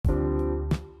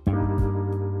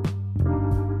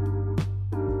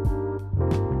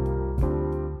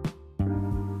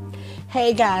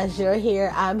Hey guys, you're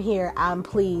here. I'm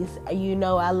pleased. You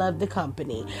know I love the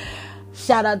company.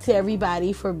 Shout out to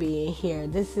everybody for being here.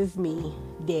 This is me,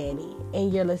 Danny,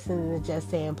 and you're listening to Just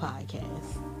Saying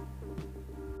Podcast.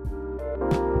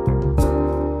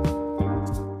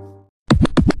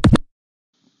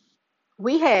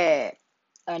 We had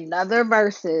another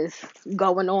versus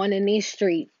going on in these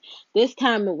streets. This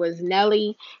time it was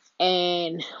Nelly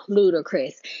and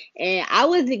Ludacris. And I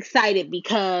was excited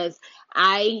because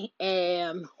I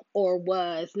am or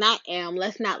was not am,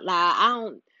 let's not lie. I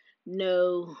don't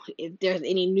know if there's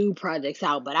any new projects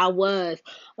out, but I was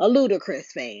a Ludacris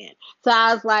fan. So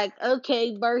I was like,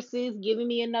 okay, versus giving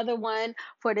me another one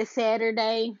for the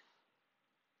Saturday.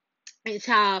 And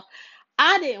child,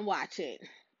 I didn't watch it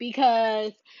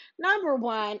because number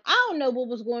one, I don't know what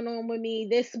was going on with me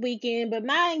this weekend, but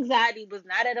my anxiety was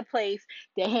not at a place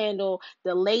to handle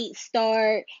the late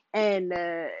start and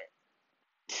the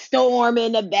storm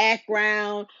in the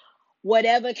background,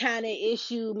 whatever kind of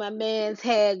issue my man's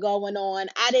had going on.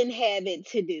 I didn't have it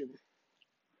to do.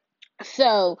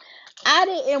 So I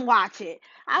didn't watch it.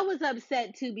 I was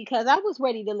upset too because I was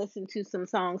ready to listen to some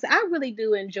songs. I really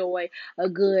do enjoy a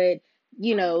good,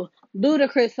 you know,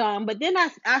 Ludacris song. But then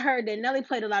I heard that Nelly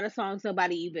played a lot of songs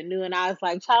nobody even knew, and I was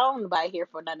like, child, nobody here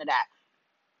for none of that.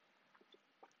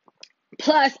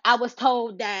 Plus, I was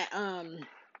told that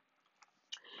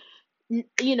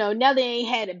Nelly ain't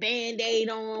had a band-aid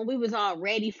on. We was all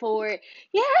ready for it.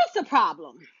 Yeah, here's the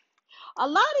problem. A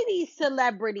lot of these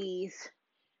celebrities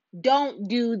don't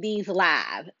do these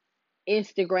live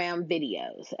Instagram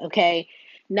videos, okay?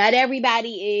 Not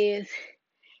everybody is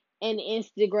an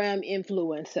Instagram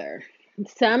influencer.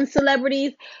 Some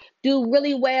celebrities do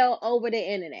really well over the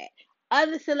internet.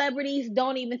 Other celebrities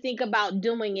don't even think about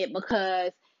doing it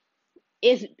because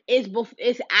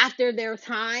it's after their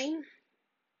time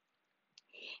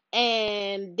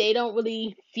and they don't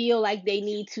really feel like they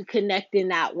need to connect in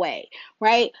that way,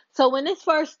 right? So when this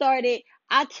first started,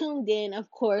 I tuned in,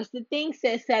 of course. The thing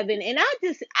said 7, and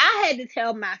I had to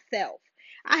tell myself,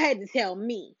 I had to tell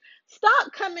me,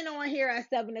 stop coming on here at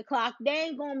 7 o'clock. They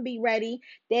ain't gonna be ready.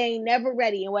 They ain't never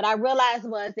ready. And what I realized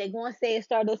was they're gonna say it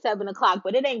started at 7 o'clock,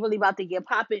 but it ain't really about to get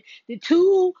popping.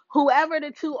 Whoever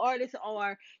the two artists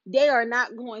are, they are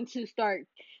not going to start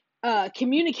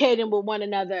communicating with one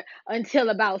another until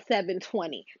about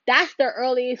 7:20. That's the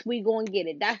earliest we gonna get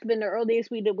it. That's been the earliest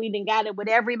we done got it with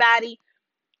everybody.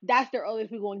 That's the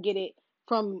earliest we gonna get it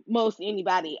from most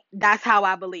anybody. That's how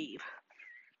I believe.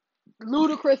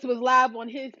 Ludacris was live on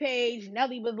his page.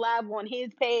 Nelly was live on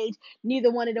his page.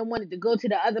 Neither one of them wanted to go to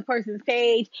the other person's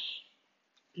page.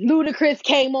 Ludacris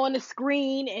came on the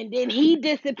screen and then he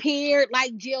disappeared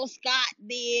like Jill Scott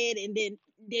did, and then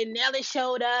Nelly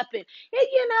showed up, and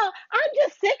I'm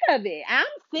just sick of it. I'm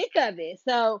sick of it.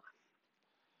 So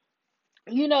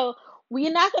you know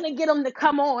we're not gonna get them to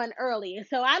come on early, and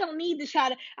so I don't need to try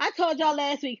to. I told y'all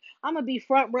last week I'm gonna be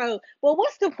front row. Well,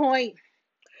 what's the point?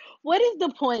 What is the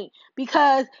point?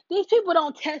 Because these people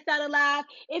don't test out alive.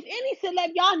 If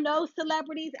any y'all know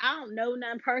celebrities. I don't know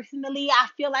none personally. I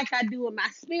feel like I do in my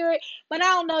spirit, but I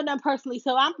don't know none personally.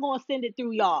 So I'm going to send it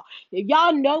through y'all. If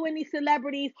y'all know any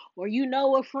celebrities or you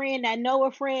know a friend that know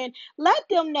a friend, let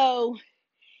them know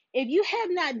if you have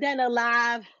not done a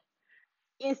live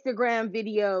Instagram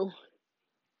video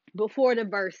before the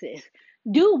verses,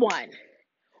 do one.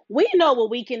 We know a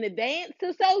week in advance,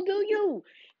 so do you.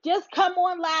 Just come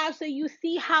on live so you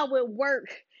see how it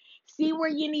works. See where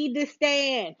you need to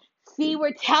stand.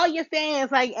 Tell your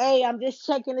fans, like, hey, I'm just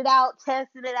checking it out,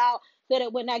 testing it out, so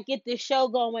that when I get this show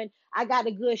going, I got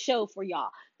a good show for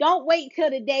y'all. Don't wait till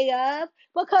the day of,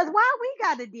 because why we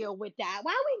got to deal with that?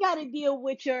 Why we got to deal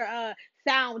with your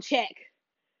sound check?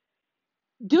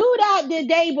 Do that the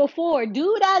day before.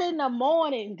 Do that in the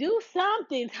morning. Do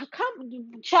something.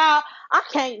 Come, child. I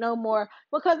can't no more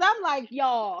because I'm like,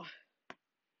 y'all,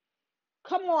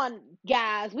 come on,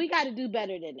 guys. We got to do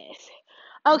better than this.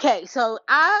 Okay, so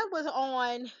I was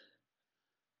on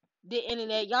the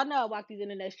internet. Y'all know I walk these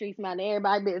internet streets, minding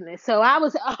everybody's business. So I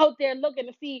was out there looking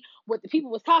to see what the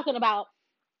people was talking about.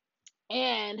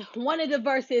 And one of the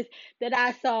verses that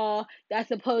I saw that's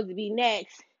supposed to be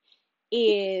next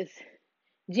is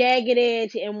Jagged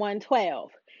Edge and 112.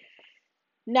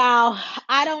 Now,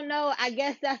 I don't know. I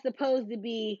guess that's supposed to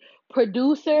be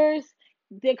producers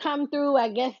that come through. I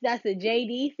guess that's a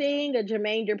JD thing, a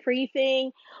Jermaine Dupri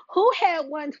thing. Who had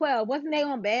 112? Wasn't they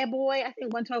on Bad Boy? I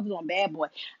think 112 was on Bad Boy.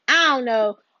 I don't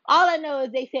know. All I know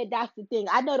is they said that's the thing.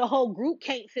 I know the whole group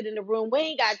can't sit in the room. We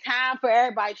ain't got time for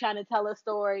everybody trying to tell a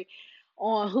story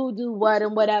on who do what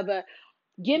and whatever.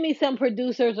 Give me some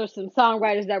producers or some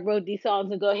songwriters that wrote these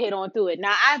songs and go ahead on through it.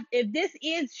 Now, if this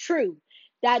is true,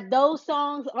 that those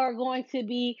songs are going to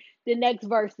be the next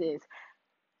verses,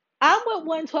 I'm with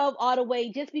 112 all the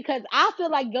way just because I feel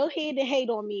like go ahead and hate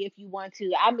on me if you want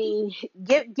to. I mean,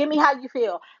 give me how you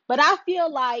feel. But I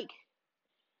feel like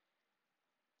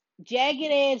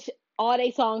Jagged Edge, all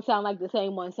they songs sound like the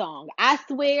same one song. I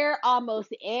swear,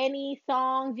 almost any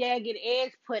song Jagged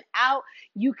Edge put out,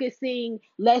 you could sing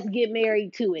 "Let's Get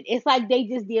Married" to it. It's like they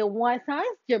just did one song.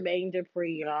 It's Jermaine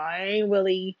Dupri. I ain't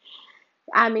really.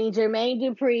 I mean, Jermaine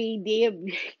Dupri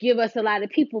did give us a lot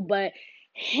of people, but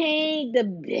he ain't the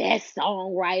best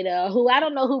songwriter. Who I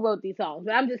don't know who wrote these songs,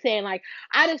 but I'm just saying, like,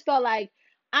 I just felt like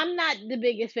I'm not the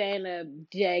biggest fan of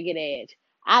Jagged Edge.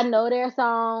 I know their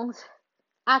songs.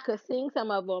 I could sing some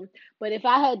of them, but if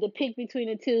I had to pick between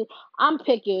the two, I'm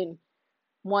picking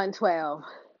 112.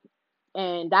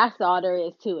 And that's all there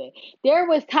is to it. There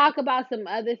was talk about some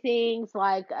other things,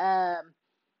 like there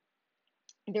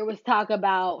was talk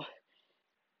about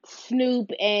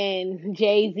Snoop and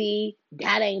Jay Z.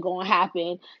 That ain't gonna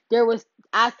happen. There was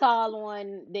I saw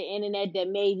on the internet that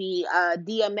maybe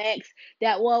DMX,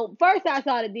 that, well, first I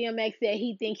saw that DMX said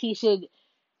he think he should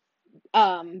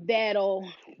battle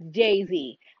Jay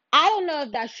Z. I don't know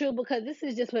if that's true because this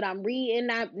is just what I'm reading,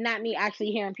 not me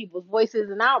actually hearing people's voices,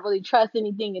 and I don't really trust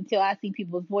anything until I see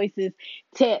people's voices,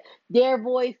 to their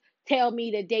voice tell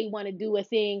me that they want to do a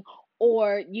thing,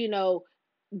 or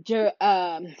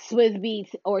Swizz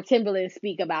Beats or Timberland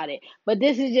speak about it. But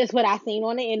this is just what I seen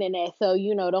on the internet, so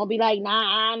don't be like,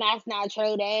 nah, that's not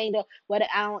true. They ain't what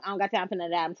I don't got time for none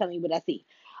of that. I'm telling you what I see.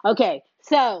 Okay,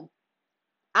 so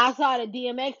I saw that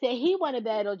DMX said he want to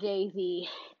battle Jay Z,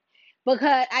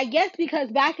 because I guess because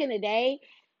back in the day,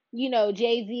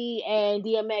 Jay Z and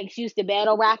DMX used to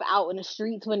battle rap out in the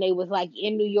streets when they was like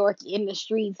in New York in the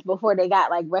streets before they got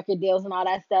like record deals and all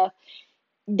that stuff.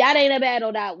 That ain't a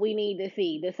battle that we need to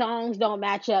see. The songs don't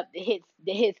match up. The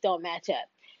hits don't match up.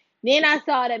 Then I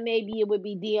saw that maybe it would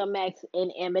be DMX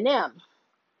and Eminem.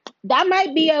 That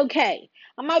might be okay.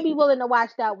 I might be willing to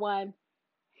watch that one.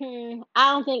 I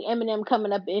don't think Eminem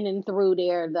coming up in and through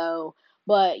there though.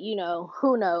 But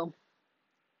who knows?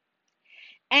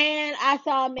 And I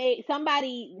saw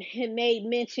somebody had made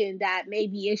mention that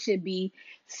maybe it should be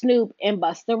Snoop and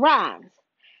Busta Rhymes.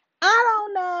 I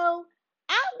don't know.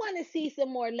 I want to see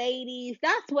some more ladies.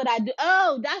 That's what I do.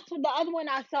 Oh, that's what the other one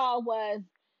I saw was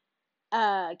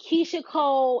Keisha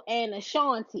Cole and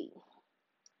Ashanti.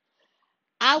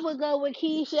 I would go with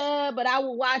Keisha, but I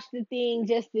would watch the thing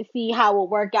just to see how it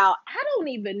work out. I don't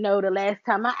even know the last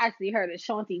time I actually heard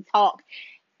Ashanti talk.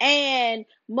 And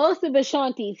most of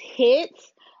Ashanti's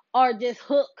hits are just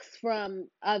hooks from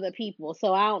other people.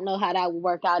 So I don't know how that would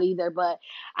work out either. But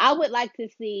I would like to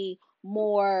see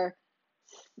more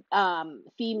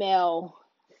female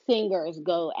singers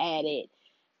go at it.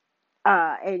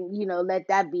 And let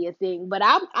that be a thing. But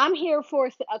I'm here for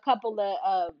a couple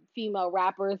of female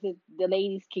rappers. If the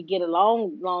ladies could get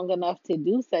along long enough to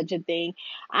do such a thing,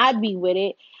 I'd be with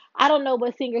it. I don't know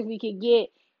what singers we could get.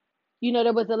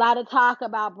 There was a lot of talk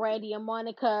about Brandy and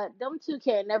Monica. Them two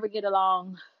can never get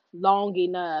along long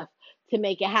enough to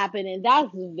make it happen. And that's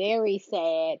very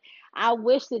sad. I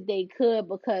wish that they could,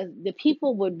 because the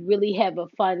people would really have a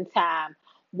fun time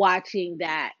watching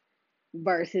that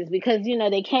versus, because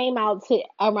they came out to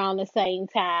around the same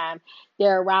time.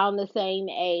 They're around the same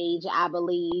age, I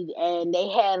believe, and they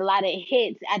had a lot of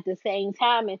hits at the same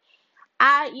time. And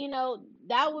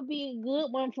that would be a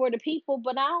good one for the people,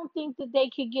 but I don't think that they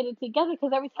could get it together,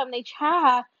 because every time they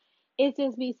try, it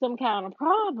just be some kind of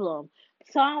problem.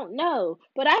 So I don't know.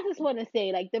 But I just want to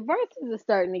say, like, the verses are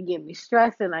starting to get me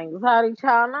stressed and anxiety,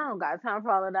 child. I don't got time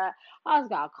for all of that. I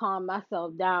just gotta calm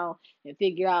myself down and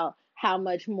figure out how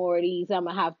much more of these I'm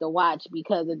gonna have to watch,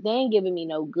 because if they ain't giving me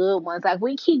no good ones, like,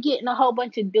 we keep getting a whole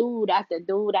bunch of dude after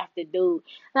dude after dude.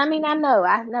 I mean, I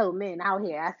know men out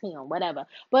here, I see them, whatever.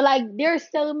 But like, there's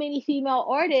so many female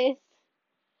artists,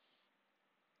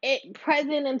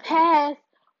 present and past.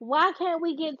 Why can't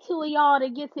we get two of y'all to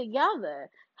get together?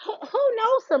 Who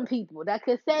knows some people that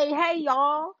could say, "Hey,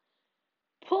 y'all,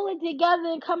 pull it together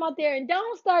and come out there, and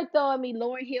don't start throwing me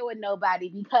Lauren Hill and nobody,"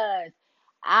 because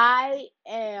I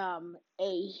am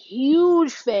a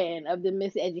huge fan of the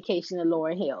miseducation of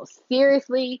Lauren Hill.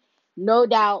 Seriously, no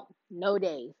doubt, no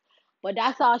days. But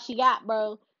that's all she got,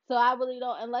 bro. So I really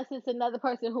don't, unless it's another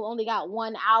person who only got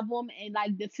one album, and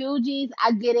like the Fugees,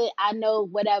 I get it, I know,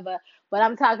 whatever. But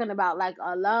I'm talking about like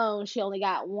Alone, she only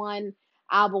got one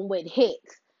album with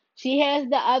hits. She has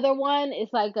the other one.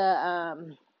 It's like a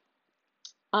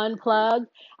Unplugged.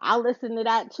 I listened to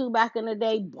that too back in the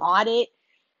day. Bought it.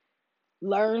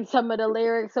 learn some of the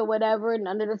lyrics or whatever.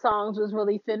 None of the songs was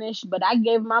really finished, but I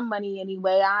gave my money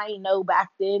anyway. I ain't know back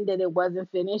then that it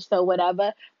wasn't finished, so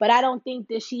whatever. But I don't think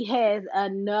that she has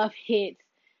enough hits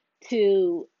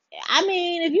to. I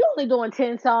mean, if you're only doing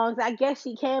 10 songs, I guess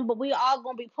she can, but we all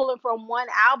gonna be pulling from one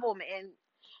album, and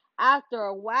after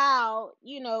a while,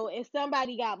 if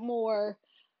somebody got more,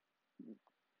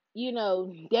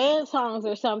 dance songs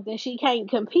or something, she can't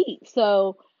compete.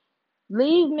 So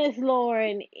leave Miss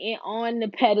Lauren on the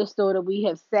pedestal that we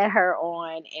have set her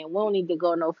on, and we don't need to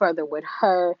go no further with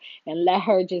her, and let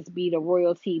her just be the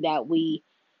royalty that we,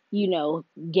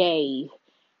 gave.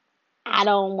 I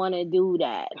don't want to do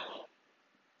that.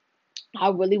 I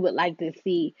really would like to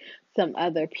see some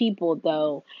other people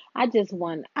though. I just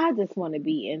want to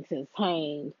be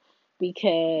entertained,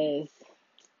 because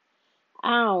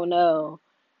I don't know.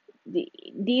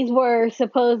 These were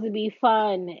supposed to be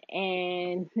fun,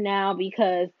 and now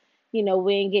because we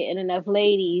ain't getting enough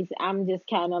ladies, I'm just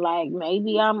kind of like,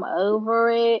 maybe I'm over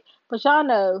it. But y'all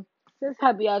know, since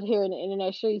I be out here in the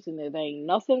internet streets and there ain't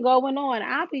nothing going on,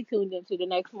 I'll be tuned into the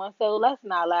next one. So let's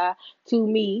not lie to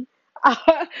me.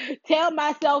 Tell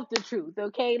myself the truth,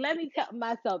 okay? Let me tell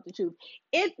myself the truth.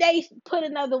 If they put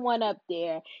another one up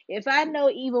there, if I know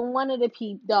even one of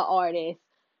the artists,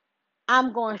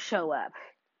 I'm going to show up.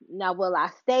 Now, will I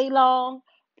stay long?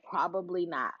 Probably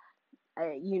not.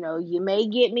 You may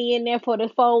get me in there for the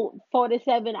 4 to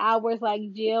 7 hours like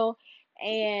Jill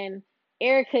and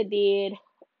Erica did,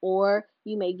 or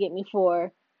you may get me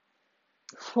for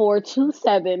 4 to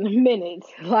 7 minutes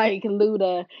like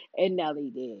Luda and Nelly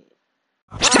did.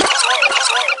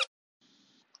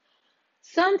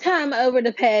 Sometime over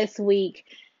the past week,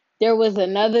 there was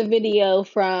another video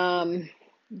from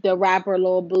the rapper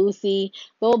Lil Boosie.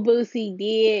 Lil Boosie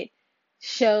did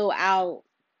show out.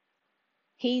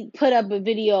 He put up a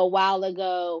video a while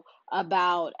ago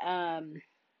about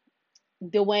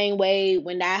Dwayne Wade,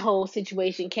 when that whole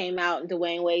situation came out, and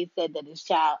Dwayne Wade said that his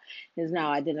child is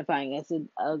now identifying as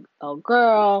a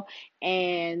girl,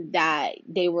 and that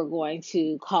they were going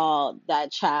to call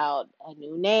that child a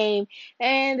new name.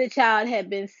 And the child had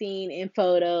been seen in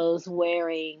photos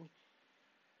wearing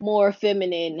more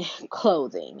feminine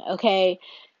clothing. Okay.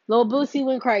 Lil Boosie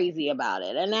went crazy about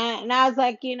it. And I was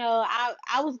like,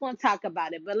 I was gonna talk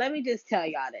about it, but let me just tell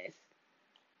y'all this.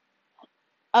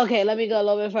 Okay, let me go a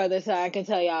little bit further so I can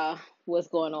tell y'all what's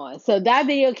going on. So that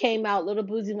video came out, Little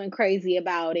Boosie went crazy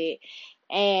about it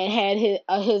and had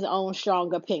his own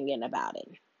strong opinion about it.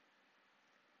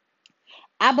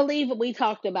 I believe we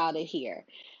talked about it here.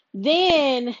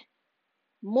 Then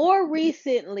more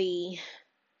recently,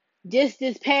 just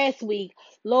this past week,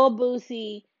 Lil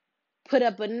Boosie put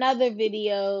up another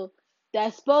video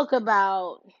that spoke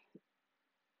about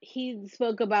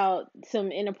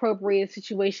some inappropriate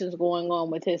situations going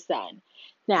on with his son.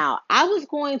 Now, I was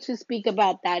going to speak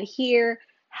about that here.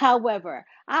 However,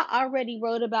 I already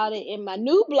wrote about it in my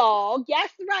new blog.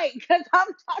 Yes, right, because I'm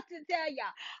about to tell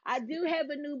y'all, I do have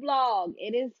a new blog.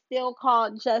 It is still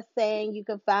called Just Saying. You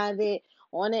can find it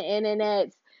on the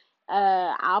internet.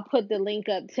 I'll put the link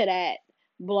up to that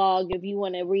blog if you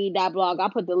want to read that blog.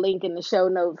 I'll put the link in the show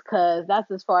notes, because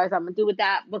that's as far as I'm going to do with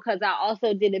that, because I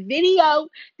also did a video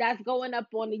that's going up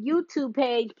on the YouTube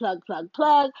page, plug.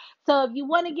 So if you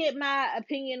want to get my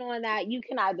opinion on that, you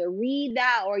can either read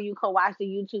that or you can watch the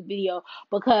YouTube video,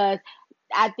 because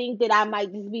I think that I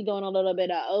might just be doing a little bit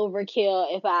of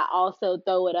overkill if I also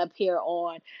throw it up here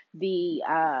on the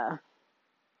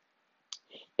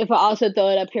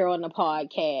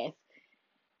podcast.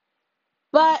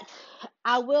 But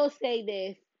I will say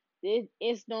this: this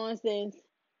is nonsense.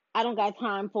 I don't got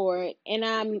time for it, and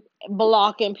I'm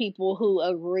blocking people who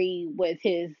agree with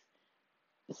his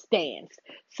stance.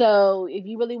 So if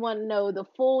you really want to know the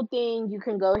full thing, you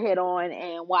can go ahead on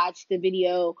and watch the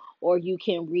video, or you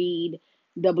can read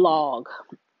the blog.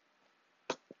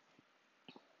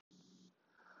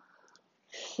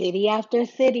 City after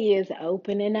city is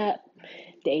opening up.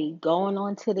 They going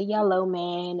on to the yellow,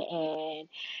 man, and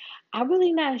I'm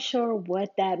really not sure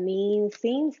what that means.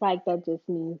 Seems like that just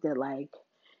means that, like,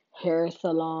 hair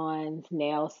salons,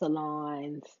 nail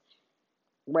salons,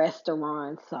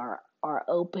 restaurants are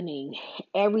opening.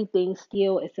 Everything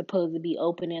still is supposed to be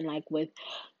opening, like, with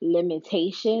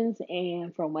limitations,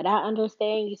 and from what I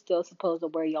understand, you're still supposed to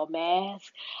wear your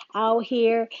mask out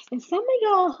here. And some of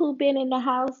y'all who been in the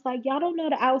house, like, y'all don't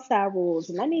know the outside rules,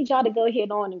 and I need y'all to go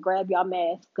ahead on and grab your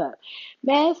mask up.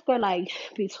 Masks are like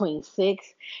between $6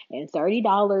 and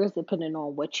 $30, depending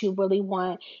on what you really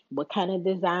want, what kind of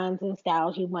designs and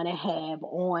styles you want to have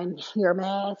on your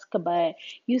mask, but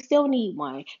you still need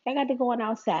one. I got to go on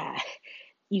outside.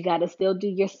 You got to still do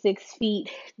your 6 feet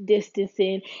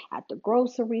distancing at the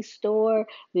grocery store.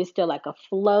 There's still like a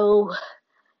flow,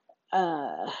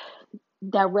 uh,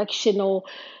 directional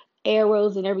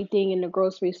arrows and everything in the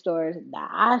grocery stores that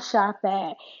I shop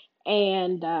at.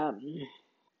 And,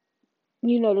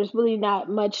 there's really not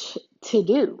much to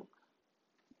do.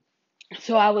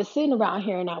 So I was sitting around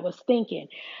here and I was thinking,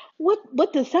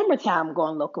 what the summertime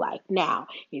gonna look like now?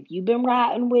 If you've been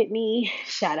riding with me,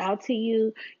 shout out to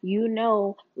you.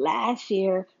 Last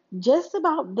year, just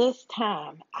about this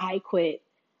time, I quit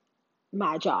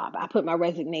my job. I put my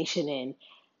resignation in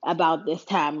about this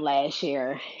time last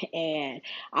year, and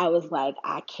I was like,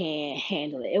 I can't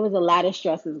handle it. It was a lot of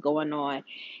stresses going on,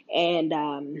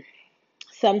 and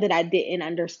some that I didn't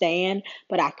understand,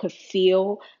 but I could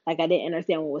feel like I didn't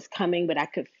understand what was coming, but I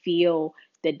could feel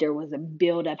that there was a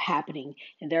buildup happening,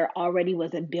 and there already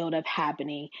was a buildup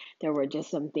happening. There were just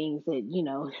some things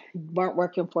that weren't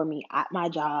working for me at my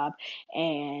job,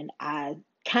 and I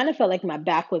kind of felt like my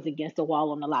back was against the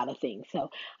wall on a lot of things. So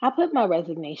I put my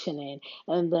resignation in,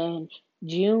 and then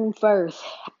June 1st,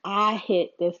 I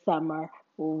hit this summer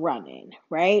running,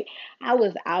 right? I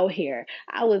was out here.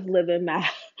 I was living my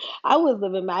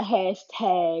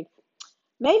hashtag,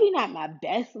 maybe not my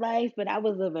best life, but I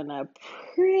was living a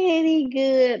pretty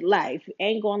good life.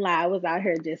 Ain't gonna lie, I was out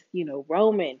here just,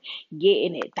 roaming,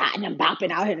 getting it, thotting and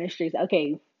bopping out here in the streets.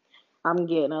 Okay, I'm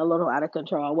getting a little out of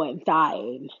control. I wasn't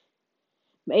thotting.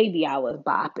 Maybe I was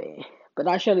bopping, but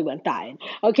I surely wasn't thotting.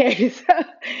 Okay, so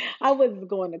I was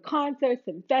going to concerts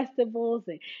and festivals,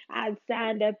 and I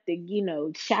signed up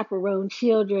to, chaperone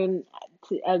children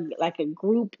to like a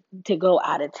group to go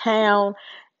out of town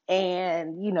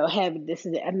and have this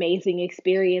amazing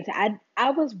experience.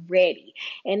 I was ready,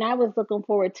 and I was looking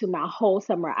forward to my whole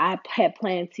summer. I had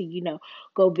planned to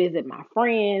go visit my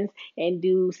friends and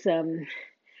do some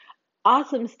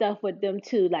awesome stuff with them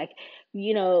too, like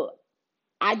you know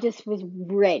I just was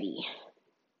ready.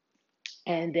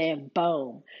 And then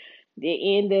boom,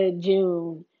 the end of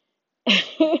June.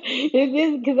 It's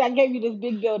just because I gave you this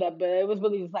big build up, but it was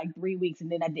really just like 3 weeks,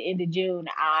 and then at the end of June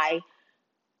I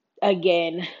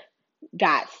again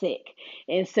got sick.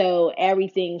 And so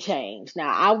everything changed.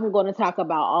 Now, I'm going to talk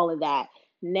about all of that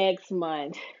next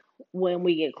month when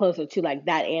we get closer to like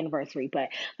that anniversary, but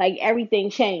like everything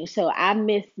changed. So I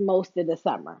missed most of the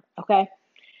summer. Okay.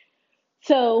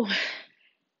 So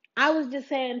I was just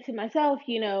saying to myself,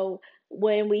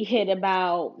 when we hit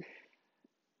about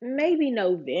maybe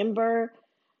November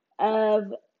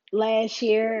of last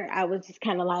year, I was just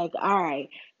kind of like, all right,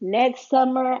 next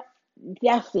summer,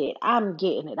 that's it. I'm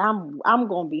getting it. I'm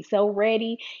gonna be so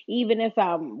ready, even if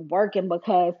I'm working,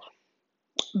 because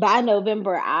by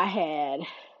November I had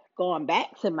gone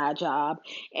back to my job,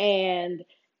 and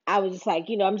I was just like,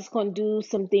 I'm just gonna do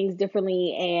some things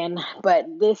differently. And but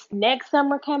this next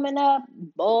summer coming up,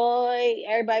 boy,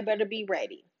 everybody better be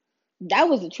ready. That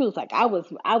was the truth. Like I was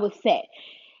set.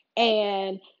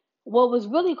 And what was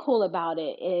really cool about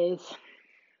it is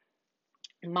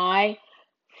my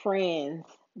friends,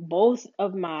 both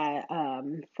of my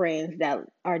friends that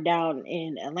are down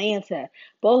in Atlanta,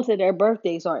 both of their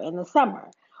birthdays are in the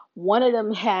summer. One of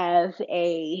them has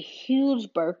a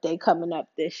huge birthday coming up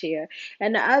this year,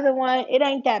 and the other one, it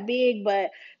ain't that big,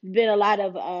 but been a lot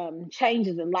of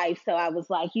changes in life. So I was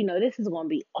like, this is going to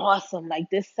be awesome. Like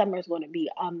this summer is going to be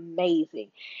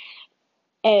amazing.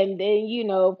 And then,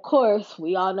 of course,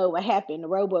 we all know what happened. The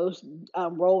Robos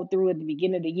rolled through at the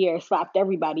beginning of the year, slapped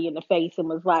everybody in the face, and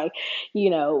was like,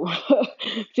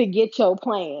 forget your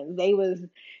plans. They was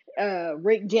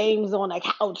Rick James on a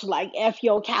couch, like F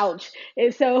your couch.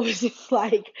 And so it was just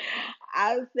like,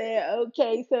 I said,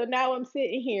 okay, so now I'm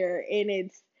sitting here and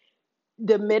it's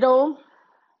the middle,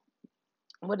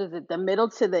 what is it, the middle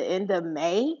to the end of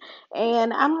May.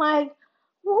 And I'm like,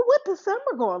 well, what the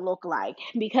summer going to look like?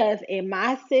 Because in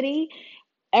my city,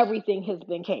 everything has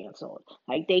been canceled.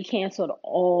 Like they canceled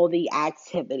all the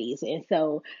activities. And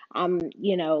so I'm,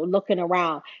 looking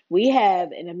around. We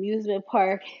have an amusement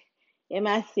park in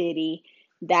my city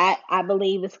that I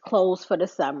believe is closed for the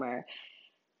summer.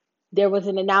 There was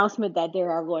an announcement that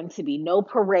there are going to be no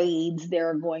parades, there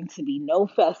are going to be no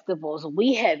festivals.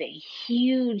 We have a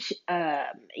huge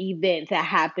event that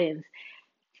happens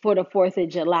for the 4th of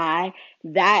July.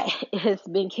 That has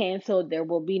been canceled. There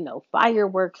will be no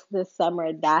fireworks this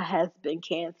summer. That has been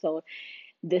canceled.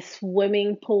 The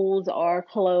swimming pools are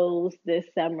closed this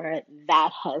summer.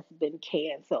 That has been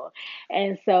canceled.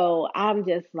 And so I'm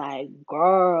just like,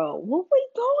 girl, what we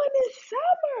doing this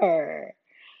summer?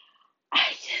 I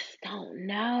just don't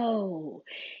know.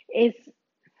 It's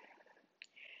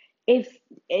it's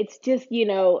it's just,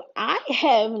 I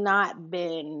have not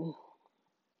been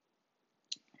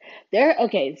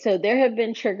So there have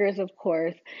been triggers, of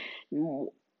course,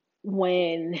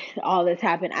 when all this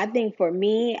happened. I think for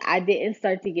me, I didn't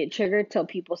start to get triggered till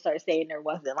people started saying there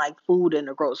wasn't like food in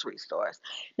the grocery stores.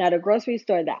 Now, the grocery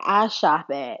store that I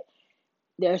shop at,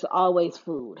 there's always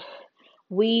food.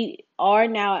 We are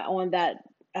now on that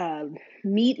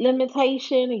meat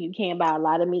limitation, and you can't buy a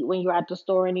lot of meat when you're at the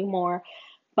store anymore.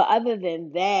 But other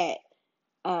than that,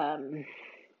 um,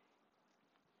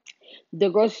 the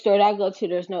grocery store that I go to,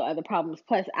 there's no other problems.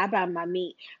 Plus, I buy my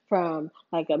meat from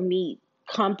like a meat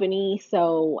company,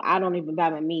 so I don't even buy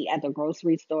my meat at the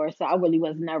grocery store. So I really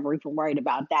was never even worried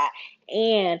about that.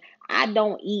 And I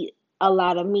don't eat a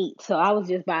lot of meat, so I was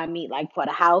just buying meat like for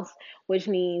the house, which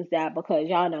means that because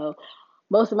y'all know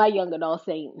most of my young adults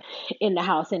ain't in the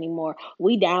house anymore.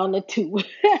 We down to two.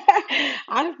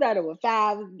 I started with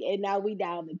five, and now we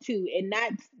down to two, and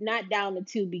not down to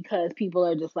two because people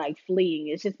are just like fleeing.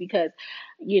 It's just because,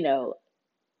 you know,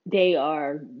 they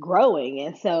are growing,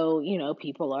 and so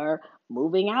people are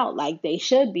moving out like they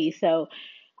should be. So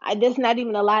there's not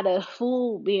even a lot of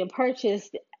food being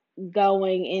purchased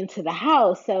going into the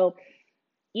house. So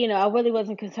I really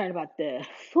wasn't concerned about the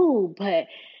food, but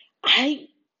I,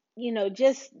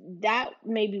 just that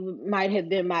maybe might have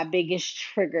been my biggest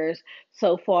triggers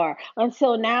so far.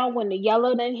 Until now, when the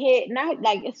yellow done hit, not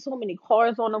like it's so many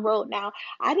cars on the road now.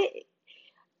 I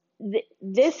did.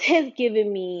 This has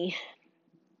given me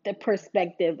the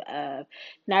perspective of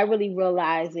not really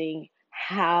realizing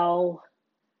how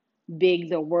big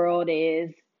the world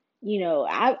is.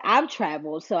 I've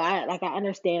traveled, so I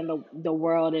understand the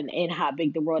world and how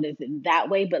big the world is in that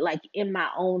way. But like in my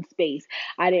own space,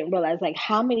 I didn't realize like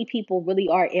how many people really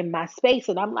are in my space,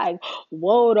 and I'm like,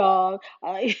 whoa, dog,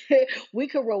 we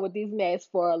could roll with these masks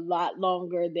for a lot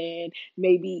longer than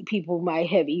maybe people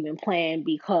might have even planned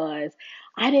because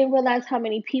I didn't realize how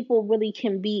many people really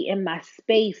can be in my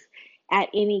space at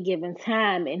any given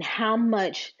time and how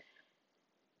much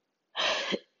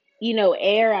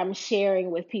air I'm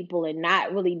sharing with people and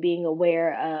not really being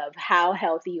aware of how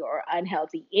healthy or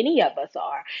unhealthy any of us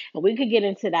are. And we could get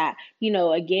into that,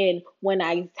 again, when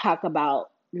I talk about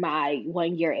my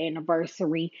 1 year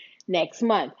anniversary next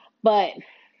month. But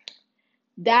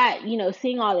that,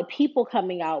 seeing all the people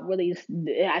coming out really,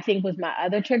 I think was my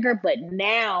other trigger. But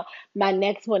now my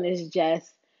next one is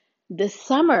just the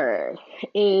summer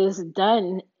is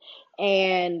done.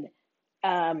 And,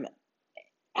 um,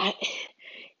 I,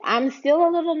 I'm still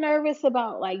a little nervous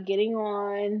about like getting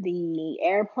on the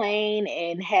airplane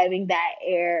and having that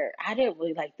air. I didn't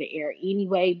really like the air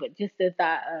anyway, but just the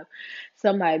thought of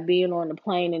somebody being on the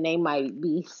plane and they might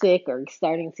be sick or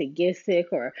starting to get sick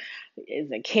or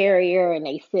is a carrier and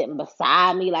they sitting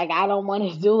beside me, like I don't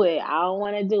want to do it. I don't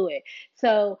want to do it.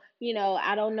 So,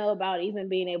 I don't know about even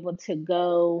being able to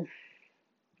go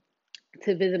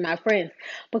to visit my friends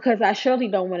because I surely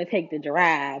don't want to take the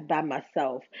drive by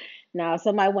myself. Now, if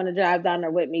somebody want to drive down there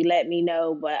with me, let me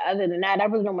know. But other than that, I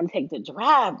really don't want to take the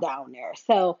drive down there.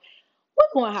 So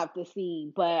we're going to have to see.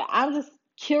 But I'm just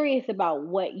curious about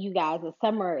what you guys'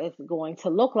 summer is going to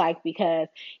look like because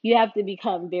you have to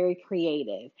become very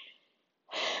creative.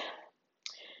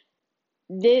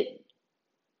 This,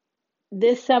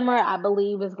 this summer, I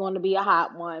believe, is going to be a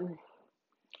hot one.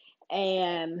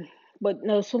 And but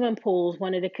no swimming pools.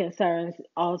 One of the concerns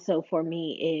also for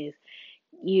me is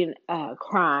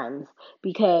crimes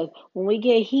because when we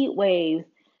get heat waves,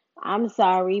 I'm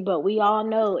sorry, but we all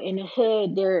know in the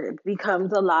hood there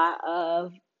becomes a lot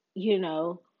of you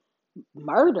know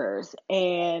murders,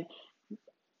 and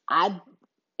I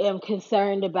am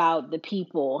concerned about the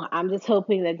people. I'm just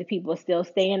hoping that the people still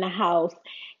stay in the house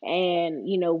and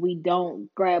we don't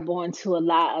grab onto a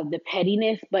lot of the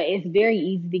pettiness, but it's very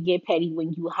easy to get petty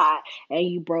when you hot and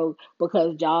you broke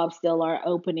because jobs still aren't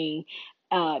opening.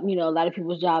 A lot of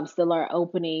people's jobs still aren't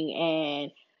opening,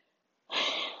 and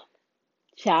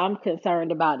child, I'm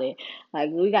concerned about it.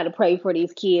 Like we got to pray for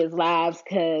these kids' lives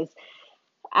because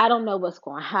I don't know what's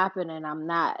going to happen, and I'm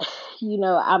not,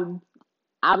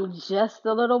 I'm just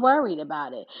a little worried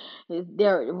about it.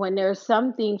 When there's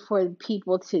something for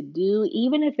people to do,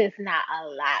 even if it's not a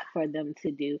lot for them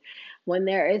to do, when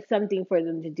there is something for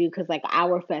them to do, because like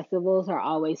our festivals are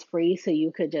always free, so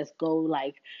you could just go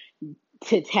like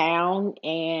to town,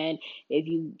 and if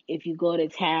you go to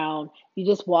town you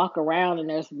just walk around and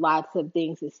there's lots of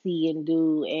things to see and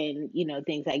do and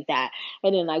things like that,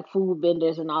 and then like food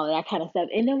vendors and all of that kind of stuff,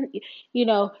 and then you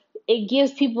know it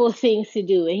gives people things to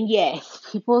do. And yes,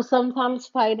 people sometimes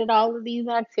fight at all of these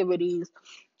activities,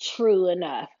 true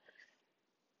enough,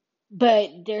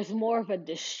 but there's more of a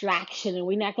distraction, and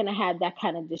we're not going to have that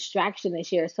kind of distraction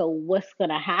this year. So what's going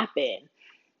to happen?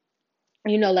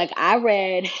 Like I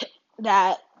read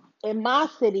that in my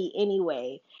city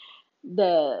anyway,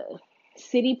 the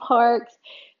city parks,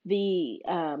 the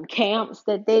camps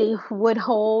that they would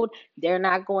hold, they're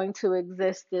not going to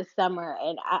exist this summer.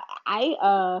 And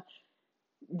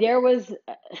there was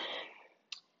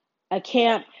a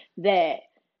camp that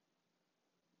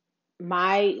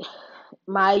my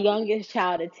my youngest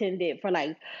child attended for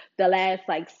like the last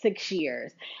like 6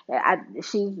 years.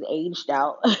 She's aged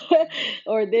out,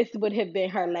 or this would have been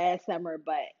her last summer,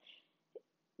 but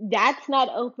that's not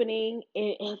opening.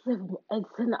 It's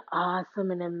an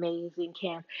awesome and amazing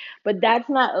camp, but that's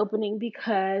not opening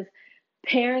because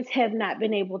parents have not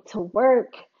been able to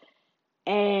work,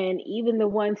 and even the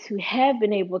ones who have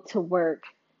been able to work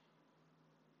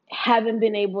haven't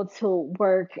been able to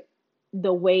work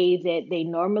the way that they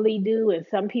normally do. And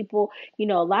some people, a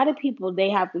lot of people, they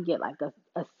have to get like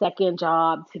a second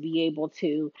job to be able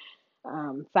to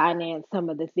finance some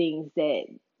of the things that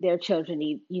their children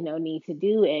need to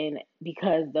do. And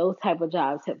because those type of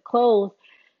jobs have closed,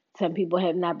 some people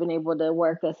have not been able to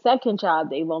work a second job.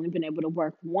 They've only been able to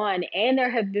work one. And there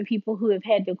have been people who have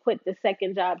had to quit the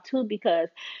second job too because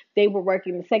they were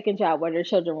working the second job while their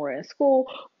children were in school,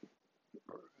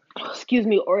 excuse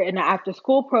me, or in the after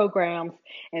school programs.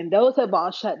 And those have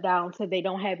all shut down. So they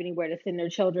don't have anywhere to send their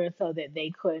children so that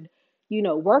they could,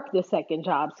 work the second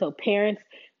job. So parents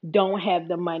don't have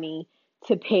the money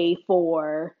to pay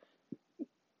for,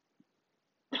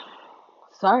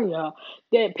 sorry y'all,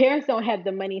 the parents don't have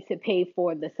the money to pay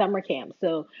for the summer camp.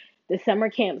 So the summer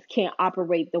camps can't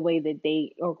operate the way that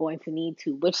they are going to need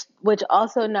to, which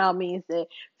also now means that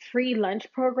free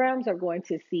lunch programs are going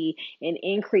to see an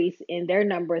increase in their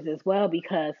numbers as well,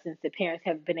 because since the parents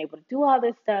haven't been able to do all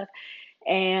this stuff,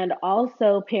 and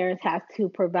also parents have to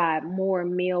provide more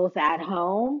meals at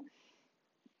home,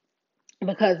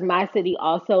 because my city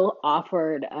also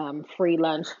offered free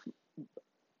lunch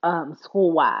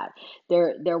school wide.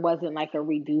 There wasn't like a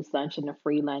reduced lunch and a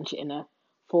free lunch and a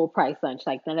full price lunch.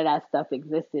 Like none of that stuff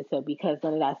existed. So because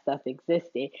none of that stuff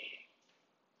existed,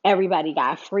 everybody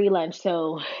got free lunch.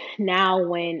 So now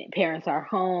when parents are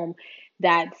home,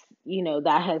 that's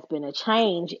that has been a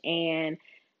change. And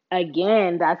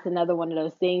again, that's another one of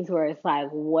those things where it's like,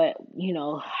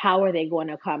 how are they going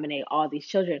to accommodate all these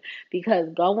children? Because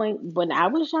when I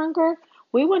was younger,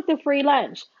 we went to free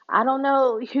lunch. I don't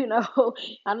know,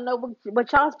 I don't know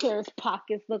what y'all's parents'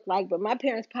 pockets look like, but my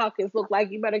parents' pockets look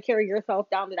like you better carry yourself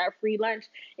down to that free lunch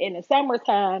in the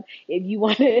summertime if you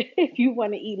want to if you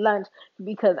want to eat lunch,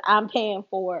 because I'm paying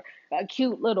for a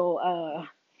cute little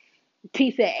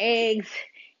piece of eggs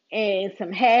and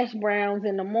some hash browns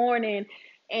in the morning,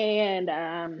 and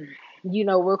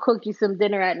we'll cook you some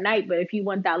dinner at night. But if you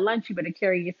want that lunch, you better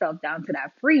carry yourself down to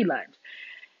that free lunch.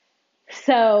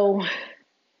 So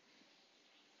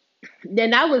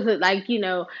then I was like,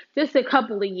 just a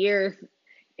couple of years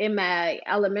in my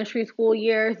elementary school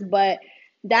years, but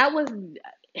that was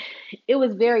it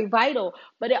was very vital,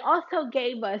 but it also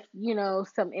gave us,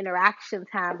 some interaction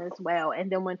time as well. And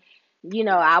then when,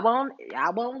 I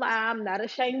won't lie, I'm not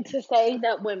ashamed to say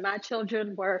that when my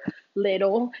children were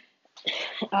little,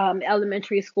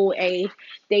 elementary school age,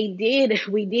 we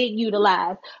did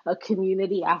utilize a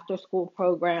community after school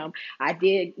program. I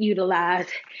did utilize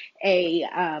a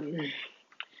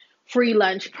free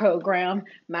lunch program.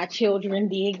 My children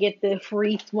did get the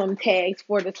free swim tags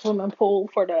for the swimming pool,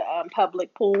 for the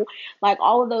public pool, like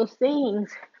all of those things.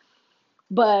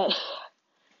 But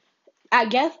I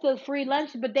guess the free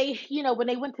lunch, but they, when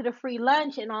they went to the free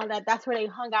lunch and all that, that's where they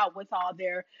hung out with all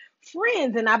their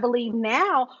friends. And I believe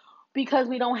now, because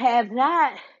we don't have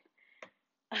that,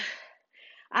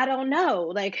 I don't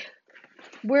know, like,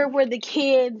 where were the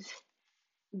kids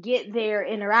get their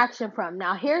interaction from?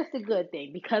 Now, here's the good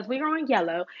thing, because we're on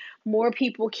yellow, more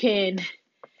people can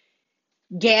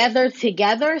gather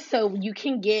together, so you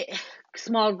can get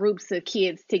small groups of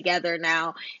kids together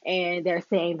now, and they're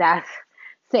saying that's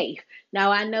safe.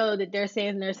 Now I know that they're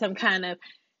saying there's some kind of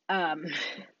um,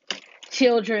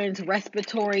 children's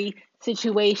respiratory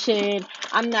situation.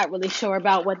 I'm not really sure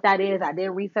about what that is. I did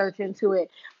research into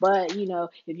it, but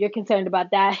if you're concerned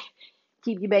about that,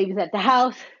 keep your babies at the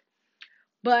house.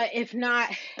 But if not,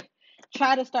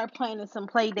 try to start planning some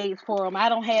play dates for them. I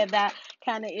don't have that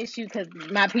kind of issue because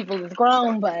my people is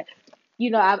grown, but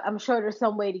I'm sure there's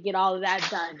some way to get all of that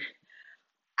done.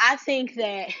 I think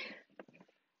that,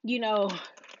 you know,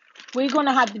 we're going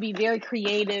to have to be very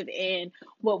creative in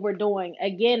what we're doing.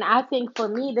 Again, I think for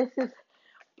me, this is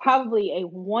probably a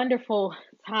wonderful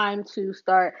time to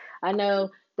start. I know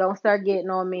Don't start getting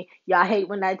on me. Y'all hate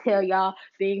when I tell y'all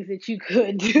things that you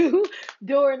could do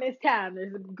during this time.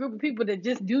 There's a group of people that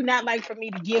just do not like for me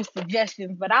to give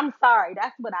suggestions, but I'm sorry.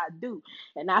 That's what I do,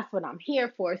 and that's what I'm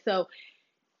here for. So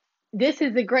this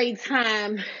is a great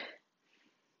time,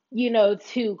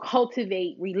 to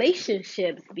cultivate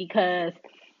relationships because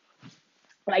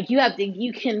like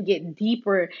you can get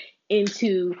deeper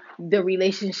into the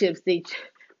relationships that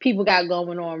people got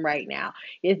going on right now.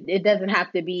 It doesn't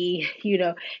have to be,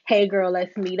 hey girl,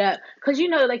 let's meet up. Because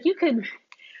like you could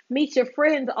meet your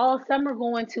friends all summer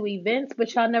going to events,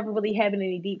 but y'all never really having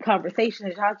any deep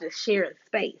conversations. Y'all just sharing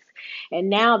space. And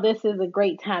now this is a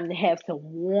great time to have some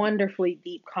wonderfully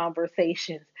deep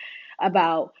conversations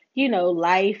about,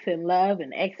 life and love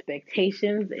and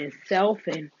expectations and self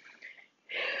and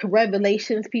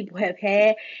revelations people have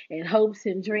had and hopes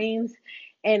and dreams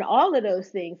and all of those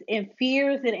things and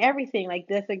fears and everything. Like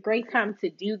that's a great time to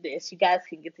do this. You guys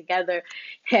can get together,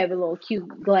 have a little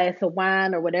cute glass of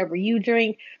wine or whatever you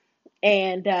drink,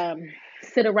 and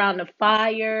sit around the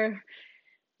fire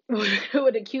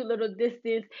with a cute little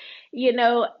distance. You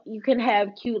can have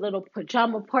cute little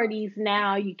pajama parties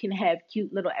now. You can have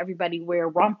cute little everybody wear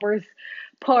rompers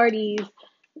parties.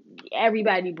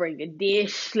 Everybody bring a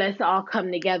dish. Let's all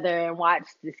come together and watch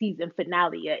the season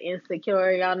finale of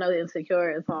Insecure. Y'all know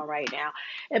Insecure is on right now.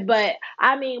 But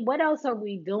I mean, what else are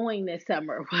we doing this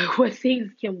summer? What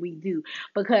things can we do?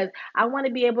 Because I want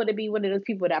to be able to be one of those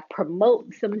people that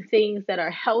promote some things that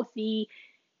are healthy,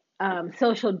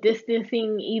 social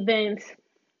distancing events.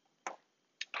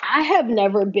 I have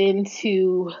never been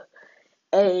to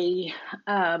a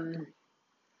um,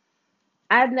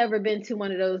 I've never been to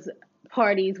one of those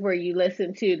parties where you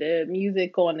listen to the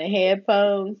music on the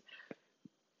headphones,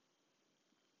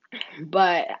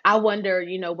 but I wonder,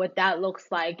 what that looks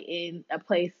like in a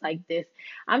place like this.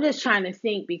 I'm just trying to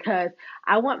think because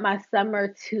I want my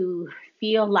summer to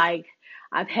feel like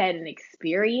I've had an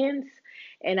experience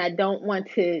and I don't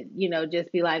want to,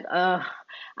 just be like,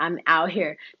 I'm out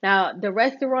here. Now, the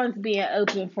restaurants being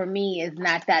open for me is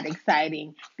not that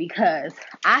exciting because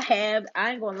I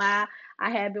ain't gonna lie, I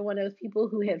have been one of those people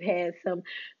who have had some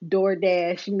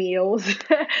DoorDash meals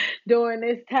during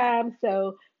this time.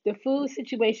 So the food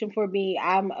situation for me,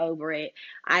 I'm over it.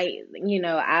 I, you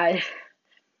know, I,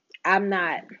 I'm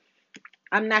not.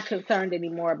 I'm not concerned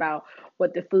anymore about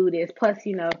what the food is. Plus,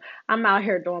 I'm out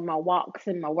here doing my walks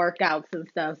and my workouts and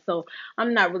stuff. So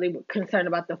I'm not really concerned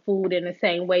about the food in the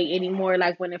same way anymore.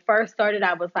 Like when it first started,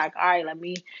 I was like, all right, let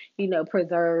me,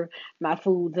 preserve my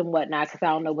foods and whatnot because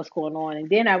I don't know what's going on. And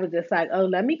then I was just like, oh,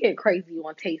 let me get crazy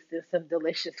on tasting some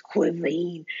delicious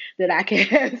cuisine that I can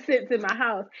have sits in my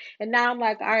house. And now I'm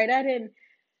like, all right, I didn't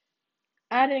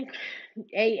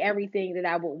ate everything that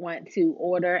I would want to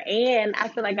order, and I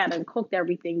feel like I done cooked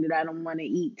everything that I don't want to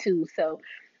eat too. So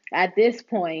at this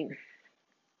point,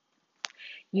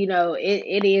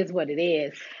 it is what it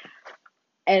is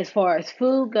as far as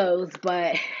food goes.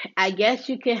 But I guess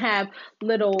you can have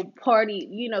little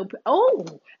party. Oh,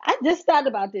 I just thought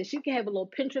about this. You can have a little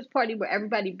Pinterest party where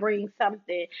everybody brings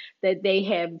something that they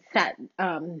have sat,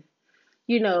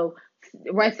 you know,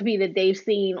 recipe that they've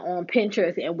seen on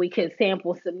Pinterest, and we can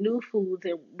sample some new foods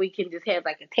and we can just have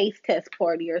like a taste test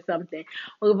party or something.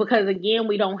 Well, because again,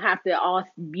 we don't have to all,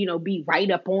 be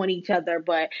right up on each other,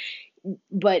 but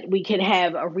we can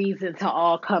have a reason to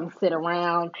all come sit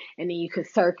around and then you could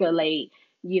circulate,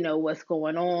 what's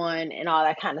going on and all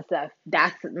that kind of stuff.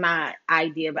 That's my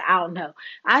idea, but I don't know.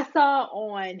 I saw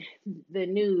on the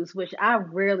news, which I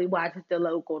rarely watch the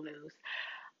local news,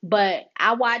 but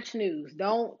I watch news.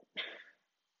 Don't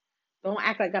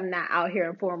act like I'm not out here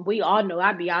informed. We all know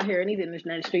I be out here and even in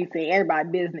the streets saying everybody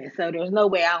business. So there's no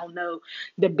way I don't know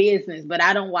the business. But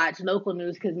I don't watch local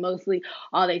news because mostly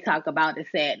all they talk about is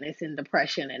sadness and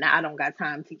depression, and I don't got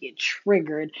time to get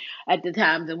triggered at the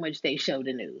times in which they show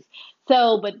the news.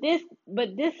 So, but this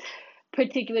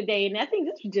particular day, and I think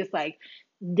this was just like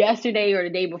yesterday or the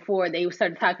day before, they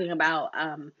started talking about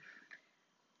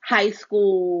high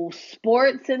school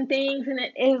sports and things, and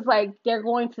it is like they're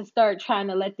going to start trying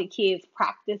to let the kids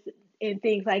practice and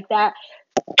things like that.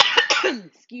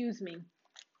 Excuse me.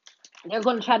 They're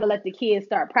going to try to let the kids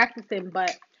start practicing,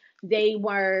 but they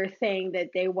were saying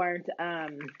that they were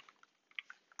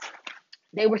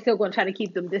still going to try to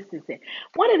keep them distancing.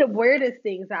 One of the weirdest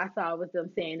things I saw was them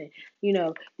saying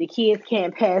that, the kids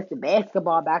can't pass the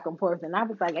basketball back and forth. And I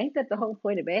was like, ain't that the whole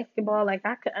point of basketball? Like,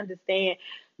 I could understand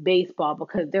baseball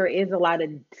because there is a lot of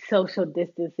social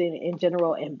distancing in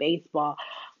general in baseball.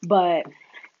 But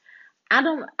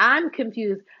I'm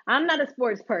confused. I'm not a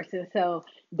sports person, so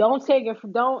don't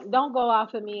go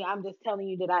off of me. I'm just telling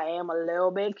you that I am a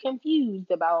little bit confused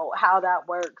about how that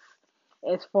works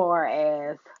as far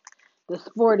as the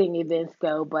sporting events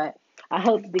go. But I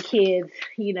hope the kids,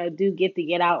 do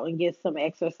get out and get some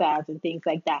exercise and things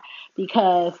like that,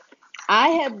 because I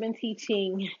have been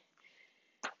teaching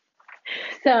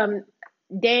some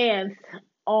dance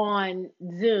on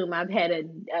Zoom. I've had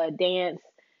a dance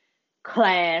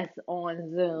class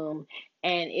on Zoom,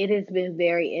 and it has been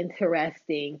very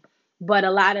interesting. But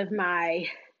um,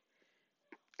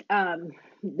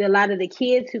 a lot of the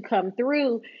kids who come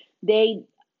through, they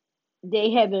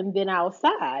they haven't been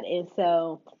outside, and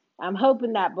so I'm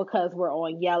hoping that because we're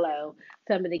on yellow,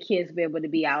 some of the kids will be able to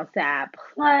be outside.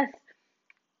 Plus,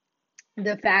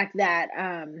 the fact that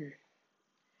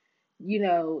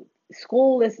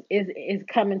school is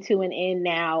coming to an end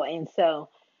now, and so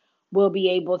we'll be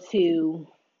able to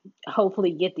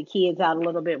hopefully get the kids out a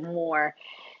little bit more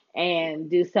and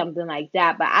do something like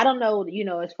that. But I don't know,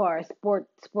 as far as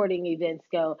sporting events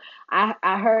go. I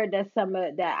heard that some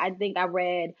of that I think I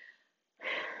read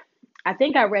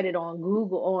it on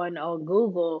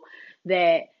Google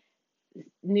that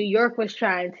New York was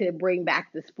trying to bring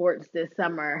back the sports this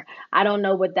summer. I don't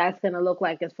know what that's going to look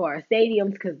like as far as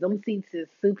stadiums, because them seats is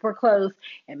super close,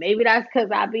 and maybe that's because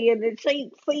I be in the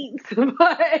cheap seats.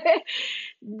 But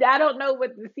I don't know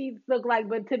what the seats look like,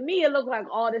 but to me, it looked like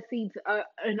all the seats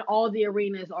in all the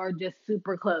arenas are just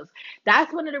super close.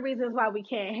 That's one of the reasons why we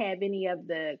can't have any of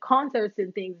the concerts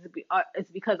and things.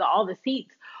 It's because all the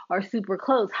seats are super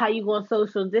close. How you going to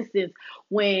social distance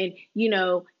when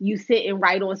you sitting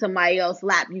right on somebody else's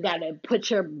lap? You got to put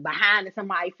your behind in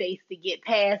somebody's face to get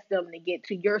past them to get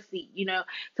to your seat.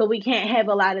 So we can't have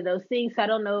a lot of those things. So I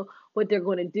don't know what they're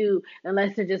going to do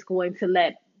unless they're just going to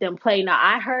let them play. Now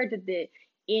I heard that the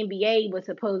NBA was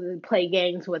supposed to play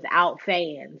games without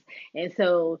fans, and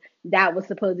so that was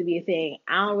supposed to be a thing.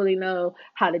 I don't really know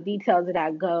how the details of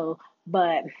that go,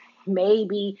 but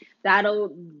maybe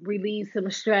that'll relieve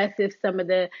some stress if some of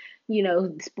the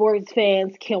sports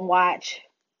fans can watch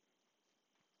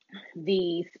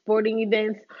the sporting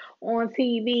events on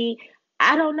TV.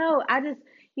 I don't know. I just,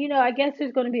 I guess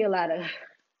there's going to be a lot of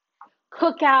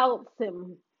cookouts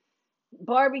and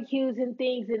barbecues and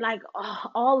things, and like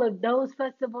all of those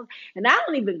festivals. And I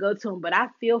don't even go to them, but I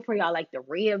feel for y'all, like the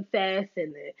Rib Fest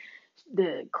and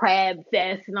the Crab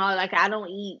Fest and all. Like I don't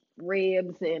eat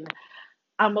ribs, and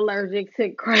I'm allergic to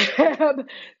crab,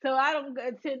 so I don't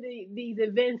attend these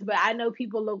events. But I know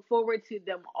people look forward to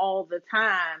them all the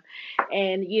time,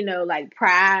 and like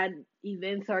Pride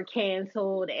events are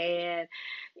canceled, and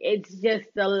it's just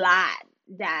a lot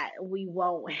that we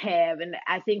won't have. And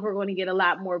I think we're going to get a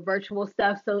lot more virtual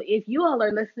stuff. So if you all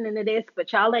are listening to this,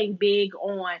 but y'all ain't big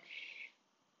on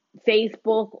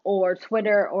Facebook or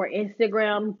Twitter or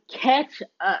Instagram, catch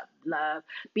up, love,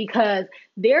 because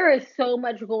there is so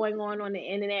much going on the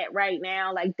internet right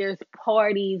now. Like there's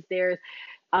parties, there's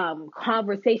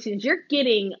conversations. You're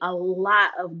getting a lot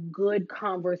of good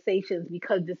conversations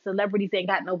because the celebrities ain't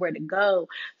got nowhere to go,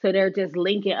 so they're just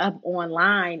linking up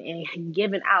online and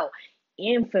giving out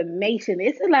information.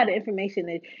 It's a lot of information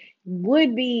that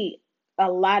would be a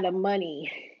lot of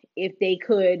money if they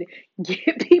could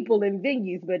get people in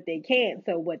venues, but they can't.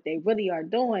 So what they really are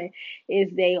doing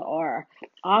is they are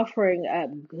offering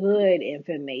up good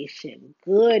information,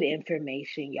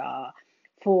 y'all,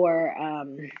 for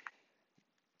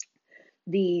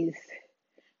these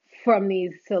from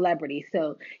these celebrities.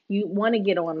 So you want to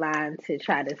get online to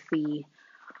try to see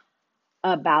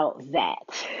about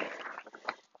that.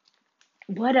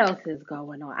 What else is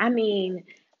going on? I mean,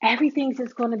 everything's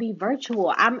just going to be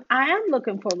virtual. I am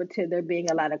looking forward to there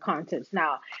being a lot of concerts.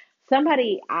 Now, when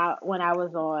I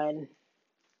was on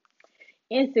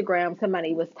Instagram,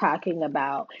 somebody was talking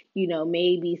about,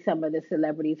 maybe some of the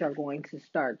celebrities are going to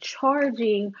start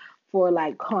charging for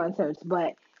like concerts,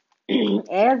 but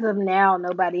as of now,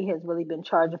 nobody has really been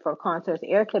charging for concerts.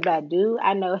 Erica Badu,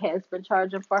 I know, has been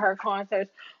charging for her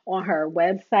concerts on her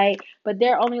website, but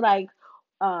they're only like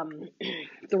um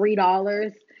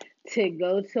 $3 to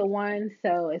go to one.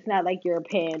 So it's not like you're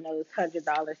paying those $100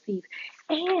 seats.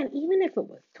 And even if it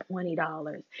was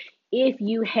 $20, if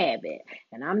you have it,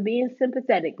 and I'm being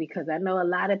sympathetic because I know a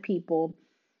lot of people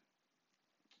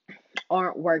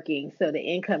aren't working, so the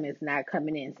income is not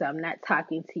coming in. So I'm not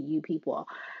talking to you people,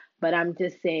 but I'm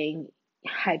just saying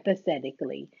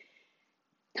hypothetically,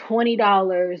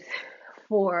 $20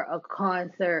 for a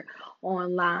concert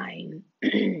online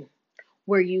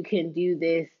where you can do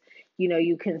this.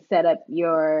 You can set up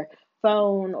your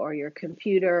phone or your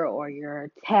computer or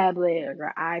your tablet or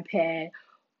your iPad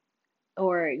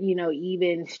or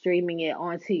even streaming it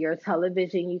onto your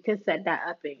television. You can set that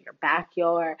up in your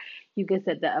backyard, you can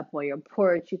set that up on your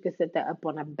porch, you can set that up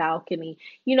on a balcony,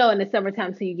 in the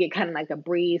summertime, so you get kind of like a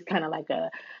breeze, kind of like a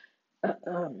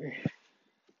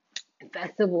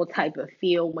festival type of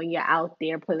feel when you're out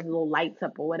there putting little lights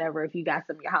up or whatever. If you got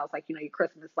some in your house, like your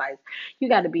Christmas lights, you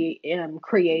got to be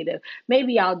creative.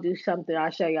 Maybe I'll do something, I'll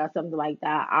show y'all something like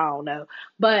that, I don't know.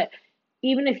 But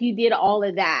even if you did all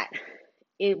of that,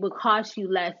 it would cost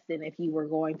you less than if you were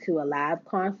going to a live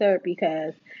concert,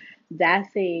 because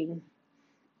that thing,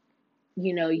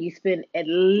 you spend at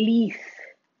least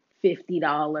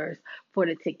 $50 for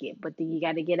the ticket, but then you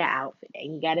got to get an outfit,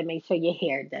 and you got to make sure your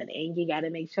hair done, and you got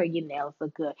to make sure your nails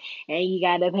look good, and you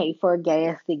got to pay for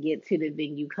gas to get to the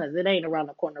venue because it ain't around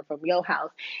the corner from your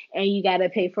house, and you got to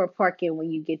pay for parking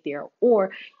when you get there, or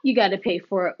you got to pay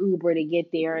for an Uber to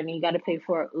get there, and you got to pay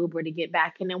for an Uber to get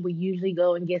back, and then we usually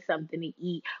go and get something to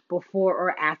eat before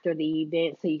or after the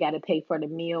event, so you got to pay for the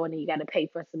meal, and then you got to pay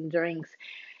for some drinks.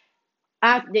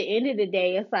 At the end of the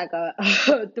day, it's like a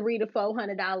 $300 to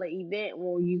 $400 event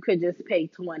when you could just pay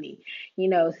 20.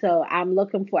 So I'm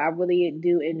looking for. I really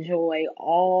do enjoy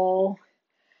all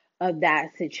of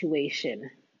that situation,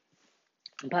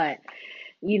 but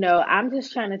I'm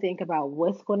just trying to think about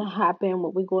what's going to happen,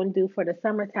 what we're going to do for the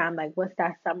summertime. Like, what's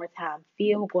that summertime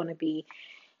feel going to be?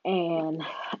 And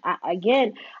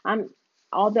again, I'm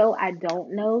although I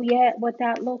don't know yet what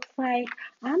that looks like,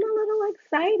 I'm a little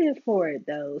excited for it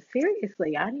though.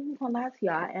 Seriously, I ain't even gonna lie to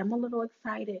y'all. I am a little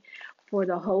excited for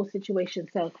the whole situation.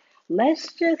 So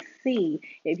let's just see.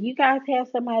 If you guys have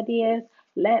some ideas,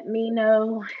 let me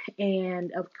know.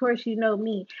 And of course, you know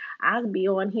me, I'll be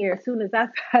on here as soon as I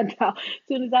find out. As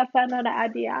soon as I find out the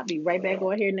idea, I'll be right back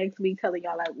on here next week telling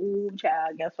y'all like, ooh,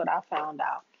 child, guess what I found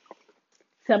out.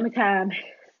 Summertime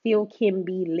still can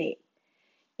be lit.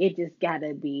 It just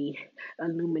gotta be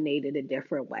illuminated a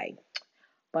different way.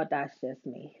 But that's just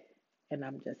me. And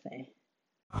I'm just saying.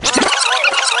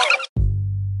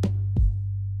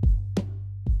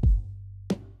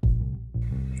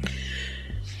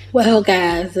 Well,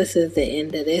 guys, this is the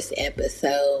end of this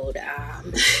episode.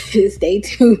 Stay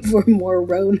tuned for more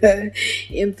Rona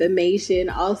information.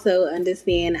 Also,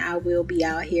 understand I will be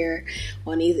out here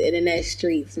on these internet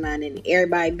streets, minding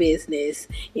everybody business,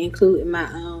 including my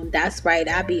own. That's right.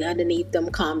 I be underneath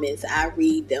them comments. I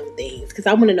read them things because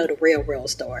I want to know the real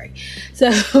story.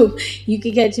 So you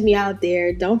can catch me out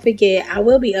there. Don't forget, I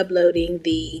will be uploading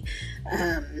the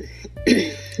um,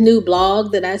 new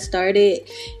blog that I started.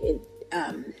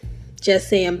 Um, just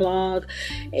saying blog,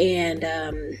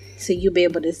 and so you'll be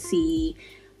able to see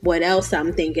what else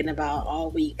I'm thinking about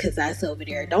all week, because that's over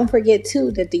there. Don't forget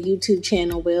too that the YouTube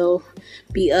channel will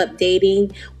be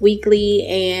updating weekly,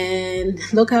 and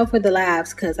look out for the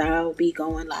lives because I'll be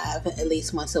going live at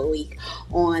least once a week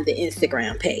on the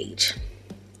Instagram page.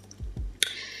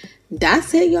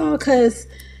 That's it, y'all, because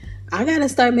I gotta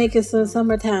start making some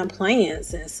summertime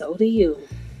plans, and so do you.